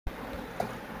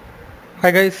Hi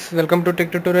guys, welcome to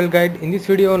Tech Tutorial Guide. In this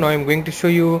video now I'm going to show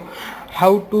you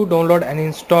how to download and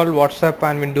install WhatsApp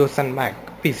on Windows and Mac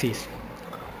PCs.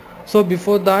 So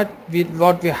before that,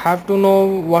 what we have to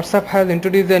know, WhatsApp has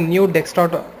introduced a new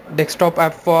desktop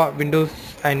app for Windows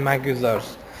and Mac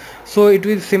users. So it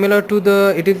is similar to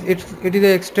it is an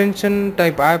extension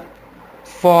type app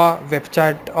for web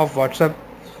chat of WhatsApp.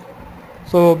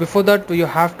 So before that you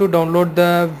have to download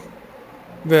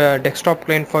the desktop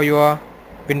client for your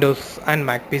Windows and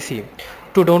Mac PC.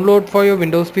 To download for your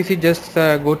Windows PC, just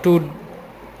go to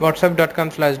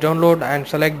whatsapp.com/download and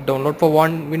select download for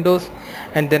one Windows,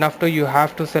 and then after you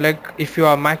have to select, if you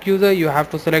are Mac user, you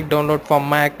have to select download for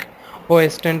Mac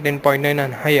OS 10 10.9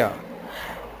 and higher,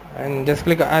 and just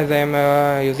click, as I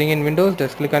am using in Windows,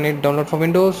 just click on it, download for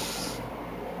Windows,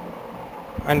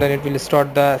 and then it will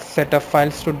start the set of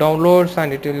files to downloads,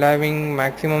 and it will having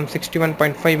maximum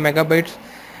 61.5 megabytes.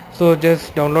 So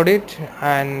just download it,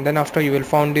 and then after you will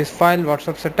find this file,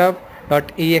 WhatsApp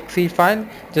setup.exe file.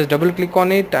 Just double click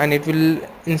on it and it will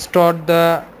install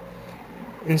the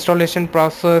installation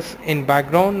process in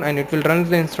background, and it will run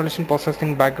the installation process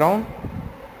in background.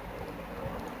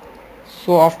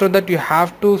 So after that you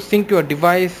have to sync your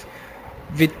device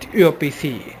with your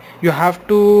PC. You have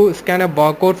to scan a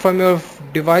barcode from your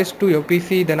device to your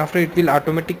PC, then after it will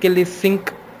automatically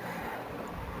sync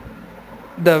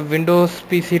the Windows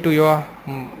PC to your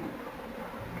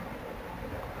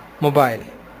mobile.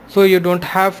 So you don't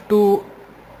have to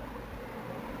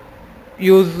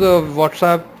use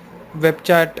WhatsApp web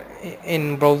chat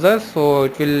in browsers, so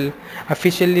it will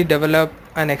officially develop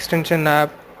an extension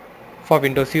app for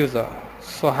Windows user.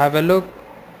 So have a look.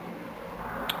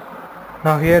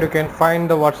 Now here you can find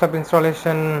the WhatsApp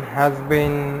installation has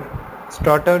been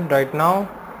started right now.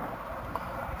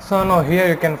 So now here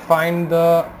you can find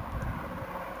the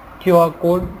QR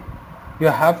code. You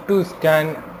have to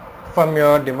scan from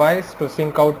your device to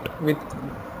sync out with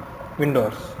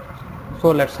Windows.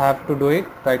 So let's have to do it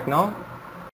right now.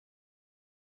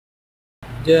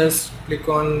 Just click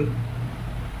on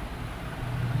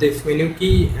this menu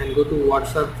key and go to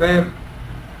WhatsApp web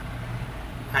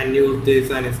and use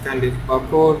this and scan this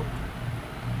barcode.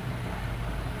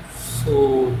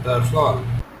 So that's all.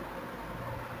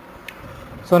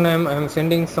 So now I'm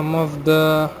sending some of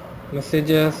the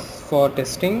messages for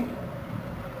testing.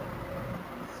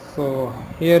 So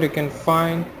here you can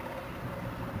find,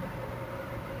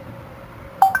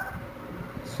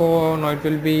 so now it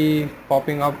will be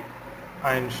popping up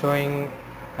and showing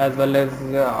as well as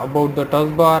about the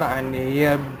taskbar, and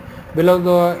here below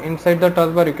the inside the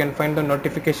taskbar you can find the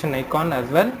notification icon as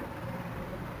well.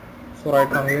 So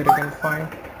right now here you can find,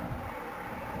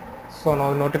 so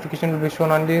now notification will be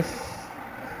shown on this.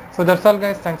 So that's all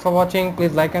guys, thanks for watching.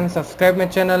 Please like and subscribe my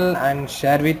channel and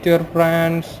share with your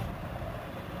friends.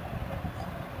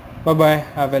 Bye bye,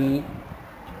 have a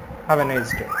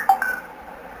nice day.